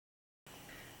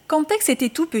Quand Tex était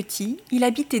tout petit, il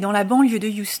habitait dans la banlieue de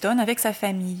Houston avec sa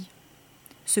famille.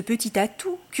 Ce petit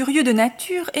atout, curieux de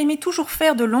nature, aimait toujours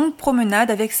faire de longues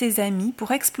promenades avec ses amis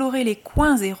pour explorer les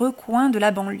coins et recoins de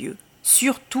la banlieue,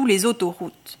 surtout les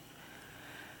autoroutes.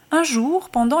 Un jour,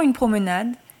 pendant une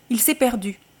promenade, il s'est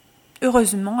perdu.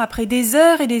 Heureusement, après des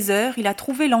heures et des heures, il a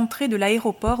trouvé l'entrée de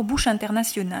l'aéroport Bush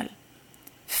International.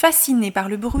 Fasciné par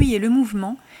le bruit et le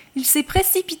mouvement, il s'est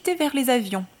précipité vers les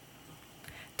avions.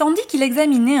 Tandis qu'il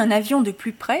examinait un avion de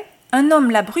plus près, un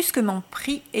homme l'a brusquement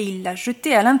pris et il l'a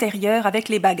jeté à l'intérieur avec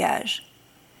les bagages.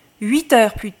 8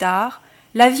 heures plus tard,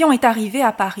 l'avion est arrivé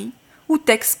à Paris, où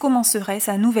Tex commencerait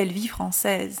sa nouvelle vie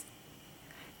française.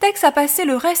 Tex a passé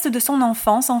le reste de son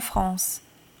enfance en France.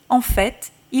 En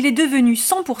fait, il est devenu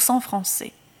 100%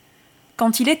 français.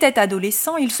 Quand il était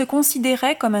adolescent, il se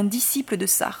considérait comme un disciple de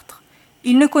Sartre.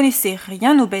 Il ne connaissait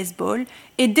rien au baseball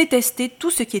et détestait tout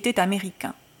ce qui était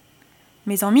américain.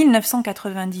 Mais en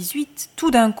 1998,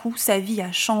 tout d'un coup, sa vie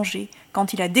a changé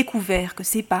quand il a découvert que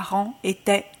ses parents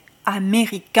étaient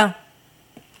américains.